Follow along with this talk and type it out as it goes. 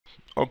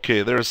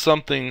Okay, there is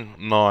something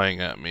gnawing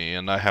at me,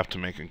 and I have to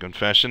make a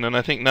confession, and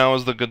I think now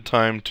is the good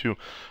time to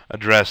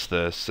address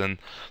this. And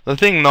the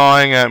thing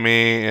gnawing at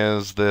me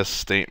is this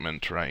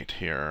statement right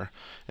here.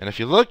 And if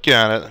you look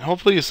at it,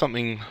 hopefully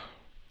something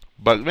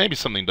maybe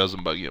something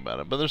doesn't bug you about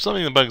it, but there's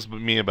something that bugs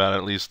me about it,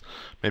 at least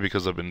maybe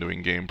because I've been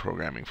doing game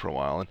programming for a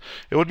while. And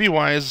it would be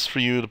wise for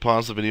you to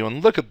pause the video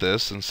and look at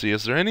this and see,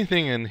 is there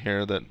anything in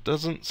here that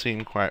doesn't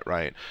seem quite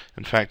right?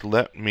 In fact,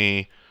 let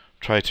me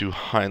try to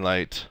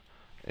highlight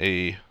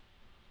a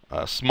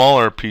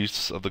smaller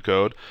piece of the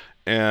code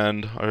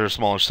or a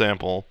smaller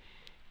sample.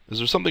 Is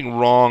there something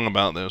wrong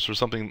about this, or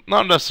something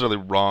not necessarily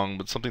wrong,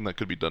 but something that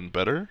could be done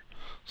better,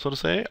 so to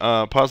say?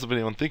 Pause the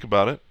video and think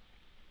about it.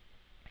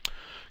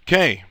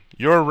 Okay,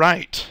 you're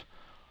right.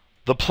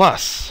 The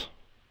plus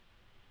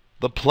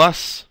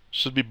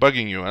should be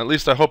bugging you. At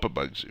least I hope it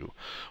bugs you.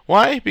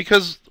 Why?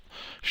 Because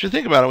if you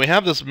think about it, we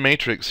have this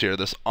matrix here,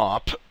 this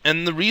op,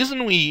 and the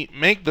reason we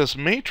make this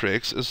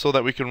matrix is so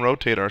that we can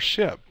rotate our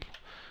ship.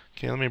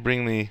 Okay, let me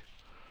bring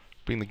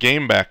the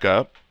game back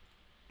up.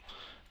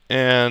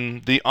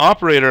 And the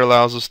operator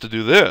allows us to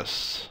do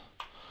this.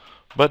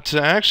 But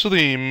to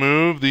actually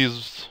move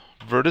these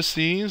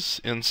vertices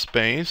in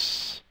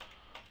space,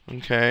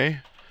 okay,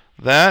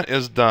 that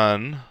is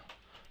done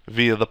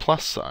via the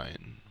plus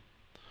sign.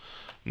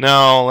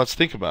 Now, let's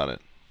think about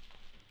it.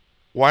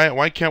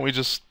 Why can't we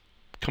just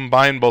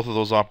combine both of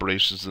those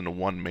operations into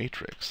one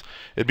matrix?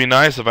 It'd be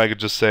nice if I could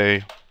just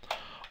say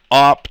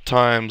op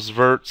times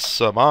vert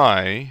sub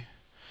I,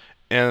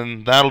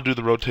 and that'll do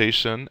the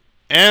rotation,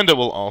 and it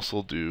will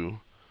also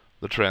do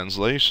the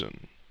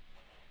translation.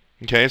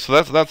 Okay,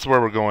 so that's where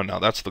we're going now.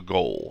 That's the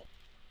goal.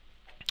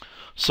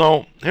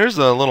 So here's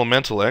a little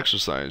mental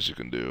exercise you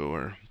can do,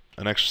 or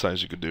an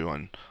exercise you could do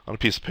on a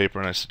piece of paper,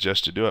 and I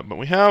suggest you do it. But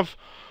we have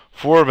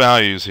 4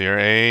 values here,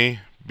 A,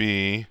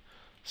 B,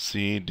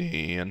 C,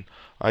 D, and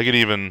I could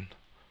even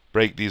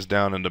break these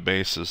down into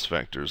basis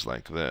vectors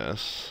like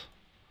this.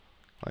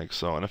 Like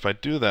so. And if I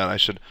do that, I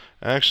should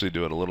actually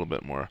do it a little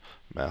bit more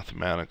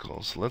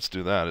mathematical. So let's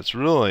do that. It's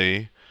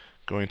really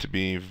going to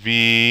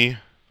be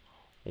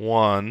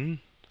V1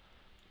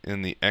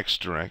 in the X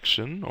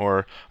direction,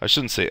 or I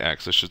shouldn't say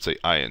X, I should say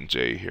I and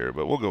J here,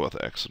 but we'll go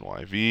with X and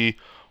Y.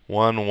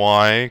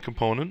 V1Y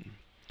component.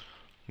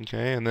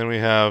 Okay, and then we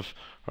have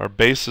our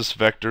basis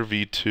vector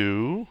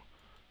V2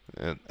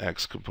 at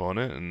X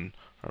component, and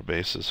our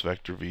basis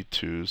vector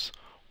V2's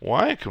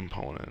Y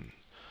component.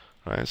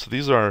 Right, so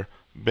these are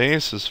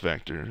basis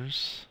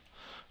vectors,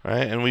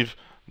 right? And we've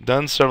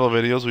done several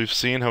videos. We've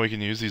seen how we can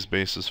use these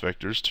basis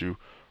vectors to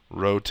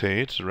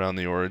rotate around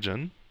the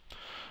origin.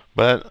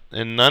 But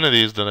in none of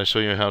these did I show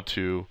you how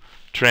to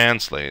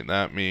translate.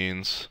 That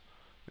means,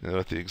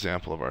 with the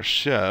example of our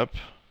ship,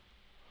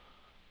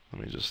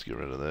 let me just get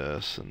rid of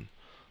this, and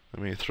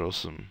let me throw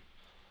an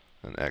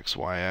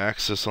XY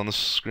axis on the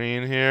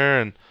screen here.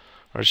 And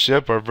our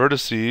ship, our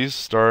vertices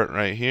start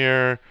right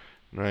here,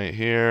 right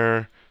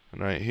here,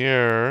 and right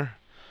here.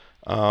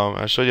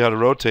 I showed you how to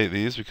rotate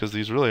these because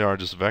these really are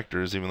just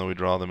vectors, even though we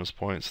draw them as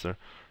points. They're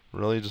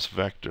really just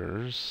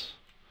vectors.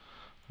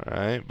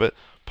 Alright, but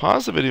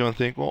pause the video and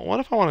think, well,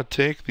 what if I want to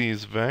take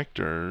these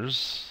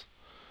vectors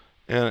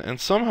and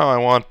somehow I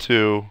want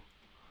to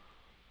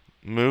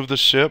move the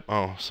ship?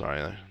 Oh, sorry,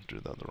 I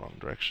drew that the wrong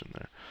direction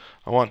there.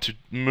 I want to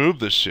move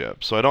the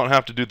ship, so I don't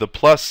have to do the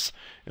plus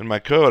in my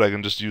code. I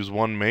can just use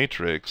one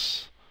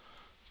matrix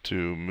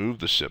to move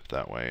the ship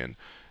that way.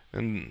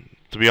 And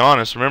to be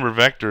honest, remember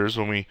vectors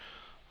when we,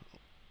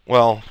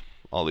 well,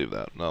 I'll leave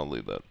that. I'll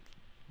leave that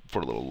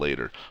for a little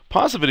later.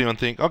 Pause the video and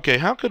think, okay,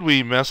 how could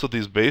we mess with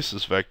these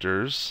basis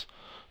vectors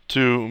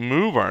to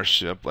move our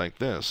ship like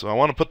this? So I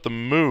want to put the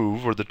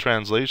move, or the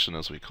translation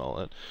as we call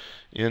it,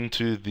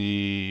 into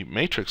the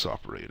matrix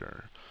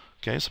operator.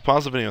 Okay, so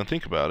pause the video and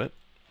think about it.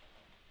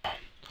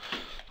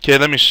 Okay,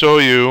 let me show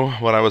you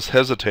what I was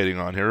hesitating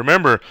on here.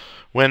 Remember,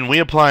 when we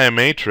apply a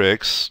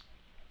matrix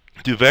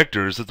to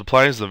vectors, it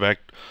applies to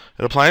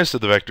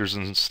the vectors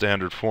in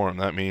standard form.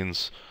 That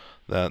means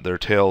that their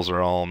tails are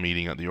all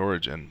meeting at the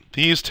origin.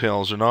 These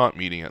tails are not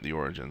meeting at the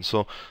origin.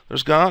 So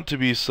there's got to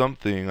be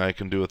something I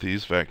can do with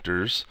these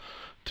vectors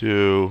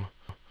to,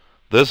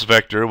 this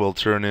vector will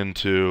turn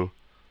into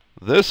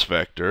this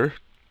vector.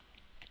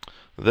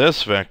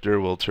 This vector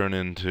will turn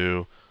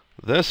into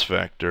this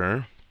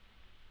vector.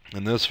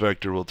 And this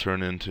vector will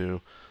turn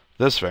into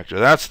this vector.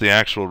 That's the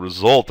actual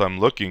result I'm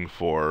looking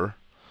for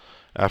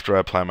after I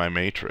apply my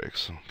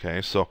matrix.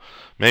 Okay, so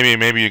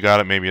maybe you got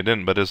it, maybe you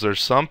didn't. But is there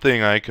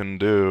something I can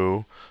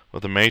do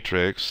with the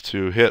matrix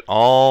to hit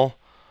all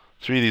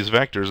 3 of these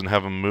vectors and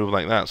have them move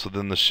like that, so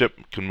then the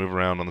ship can move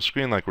around on the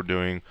screen like we're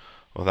doing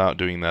without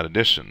doing that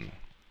addition?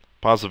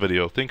 Pause the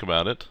video, think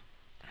about it.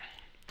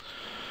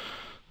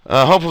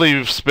 Hopefully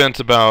you've spent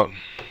about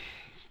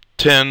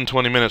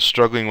 10-20 minutes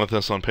struggling with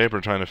this on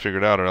paper trying to figure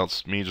it out, or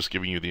else me just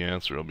giving you the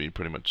answer will be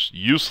pretty much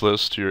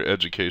useless to your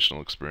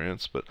educational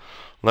experience. But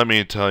let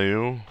me tell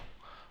you,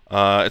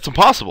 it's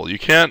impossible. You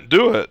can't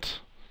do it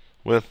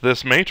with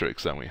this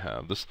matrix that we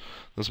have. This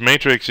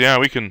matrix, yeah,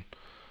 we can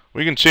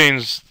we can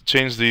change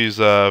these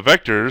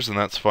vectors, and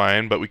that's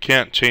fine, but we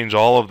can't change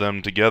all of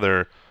them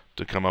together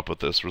to come up with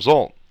this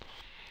result.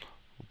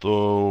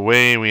 The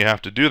way we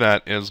have to do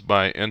that is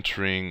by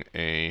entering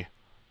a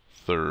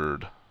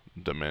third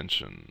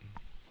dimension.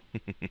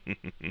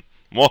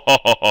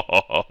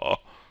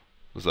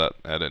 Does that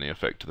add any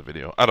effect to the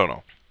video? I don't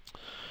know.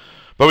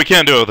 But we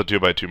can do it with a 2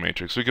 by 2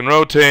 matrix. We can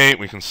rotate,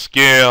 we can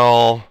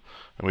scale,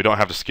 and we don't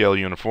have to scale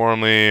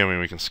uniformly. I mean,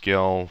 we can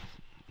scale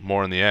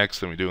more in the x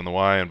than we do in the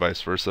y, and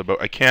vice versa.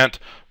 But I can't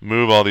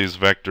move all these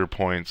vector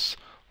points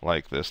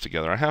like this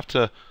together. I have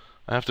to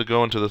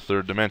go into the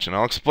third dimension.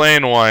 I'll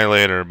explain why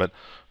later, but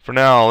for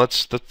now,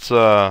 let's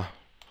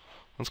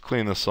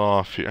clean this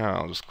off here.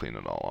 I'll just clean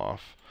it all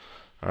off.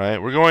 All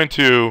right, we're going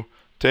to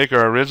take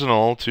our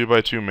original 2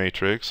 by 2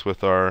 matrix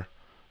with our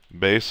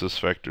basis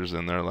vectors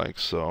in there like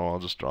so. I'll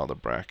just draw the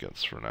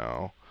brackets for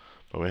now.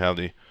 But we have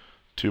the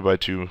 2 by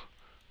 2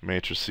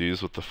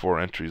 matrices with the 4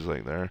 entries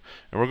like there.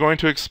 And we're going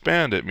to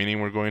expand it, meaning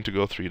we're going to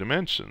go 3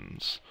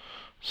 dimensions.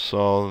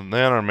 So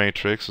then our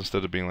matrix,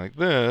 instead of being like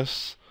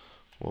this,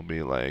 will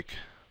be like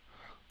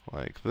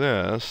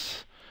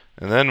this.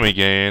 And then we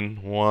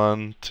gain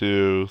 1,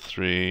 2,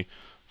 3,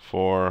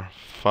 4,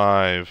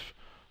 5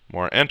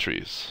 more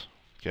entries.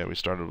 Okay, we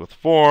started with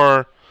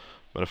 4,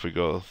 but if we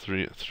go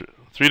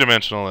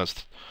three-dimensional,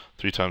 that's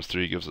 3 times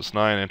 3 gives us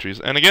 9 entries.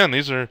 And again,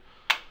 these are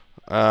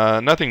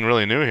nothing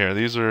really new here.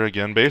 These are,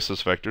 again,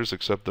 basis vectors,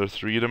 except they're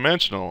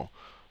 3-dimensional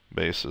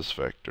basis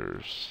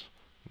vectors.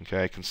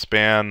 Okay, I can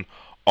span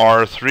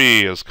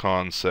R3, as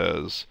Khan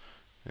says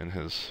in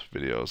his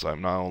videos.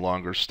 I'm no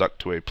longer stuck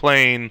to a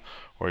plane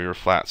or your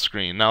flat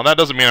screen. Now, that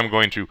doesn't mean I'm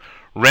going to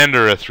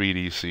render a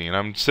 3D scene.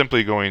 I'm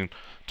simply going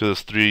to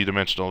this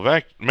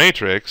 3-dimensional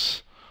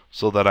matrix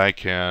so that I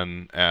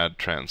can add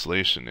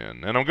translation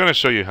in. And I'm going to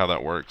show you how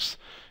that works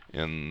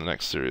in the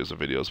next series of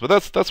videos.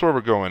 But that's where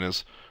we're going,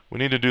 is we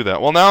need to do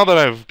that. Well, now that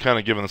I've kind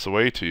of given this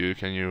away to you,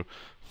 can you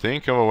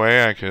think of a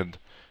way I could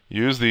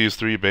use these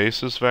 3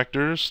 basis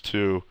vectors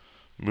to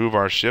move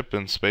our ship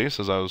in space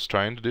as I was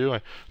trying to do?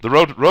 The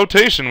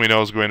rotation we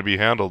know is going to be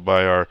handled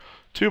by our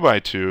 2 by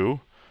 2,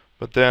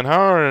 but then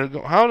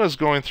how does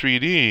going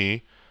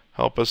 3D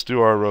help us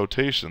do our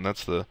rotation?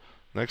 That's the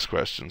next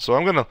question. So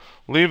I'm going to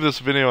leave this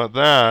video at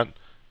that,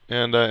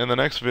 and in the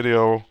next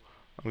video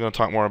I'm going to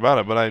talk more about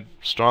it. But I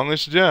strongly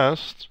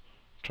suggest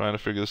trying to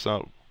figure this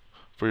out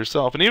for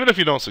yourself. And even if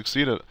you don't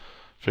succeed at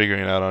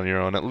figuring it out on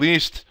your own, at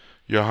least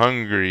you're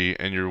hungry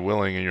and you're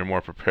willing and you're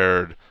more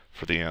prepared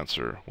for the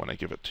answer when I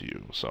give it to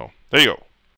you. So there you go.